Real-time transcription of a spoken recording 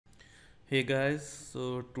Hey guys,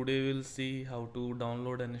 so today we'll see how to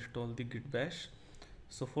download and install the Gitbash.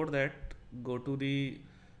 So for that, go to the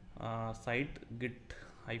site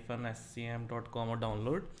git-scm.com or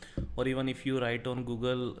download, or even if you write on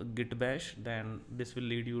Google Gitbash, then this will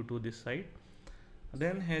lead you to this site.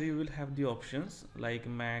 Then here you will have the options like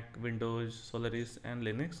Mac, Windows, Solaris and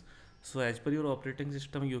Linux. So as per your operating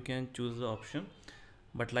system, you can choose the option.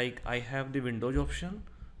 But like I have the Windows option,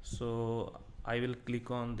 so I will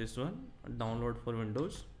click on this one, download for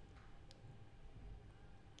Windows,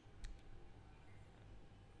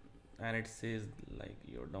 and it says like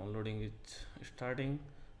your downloading is starting.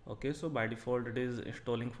 Okay, so by default it is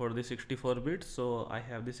installing for the 64 bits, so I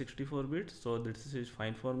have the 64 bits, so this is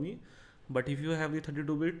fine for me. But if you have the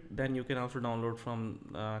 32 bit, then you can also download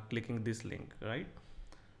from clicking this link, right?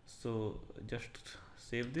 So just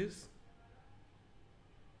save this.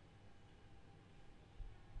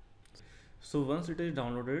 So once it is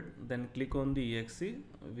downloaded, then click on the exe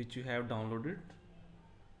which you have downloaded.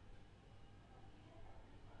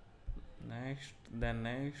 Next, then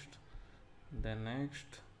next, then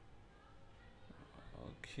next.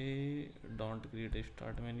 Okay, don't create a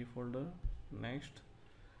start menu folder. Next,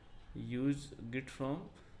 use git from.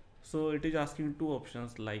 So it is asking two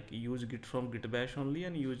options like use git from gitbash only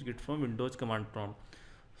and use git from Windows command prompt.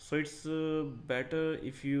 So it's better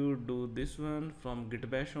if you do this one from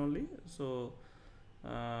gitbash only. So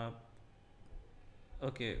uh,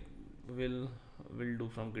 okay, we'll do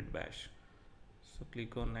from gitbash. So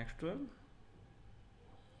click on next one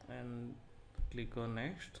and click on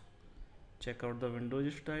next. Check out the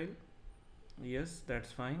Windows style. Yes,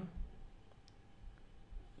 that's fine.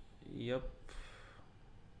 Yep.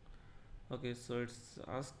 Okay, so it's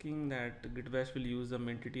asking that Gitbash will use a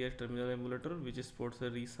MintTTS terminal emulator which supports a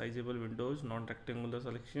resizable Windows non-rectangular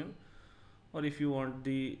selection, or if you want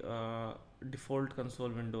the default console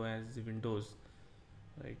window as Windows,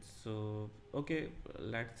 right? So okay,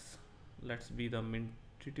 let's be the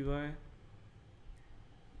MintTTY.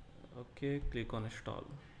 Okay, click on install.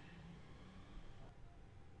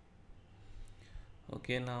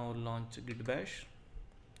 Okay, now launch Gitbash.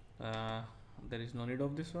 uh, there is no need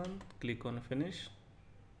of this one. Click on finish.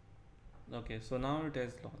 Okay, so now it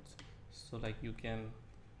has launched. So like you can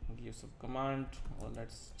give some command, or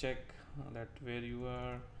let's check that where you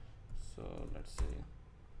are. So let's say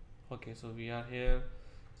okay, so we are here.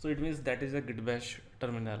 So it means that is a Gitbash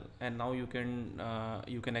terminal, and now you can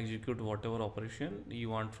execute whatever operation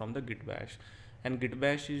you want from the Gitbash. And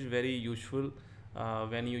Gitbash is very useful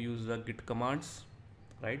when you use the Git commands,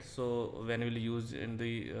 right? So when we'll use in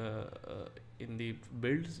the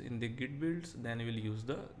builds, in the Git builds, then we'll use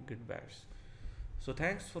the Gitbash. So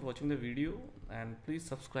thanks for watching the video, and please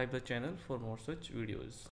subscribe the channel for more such videos.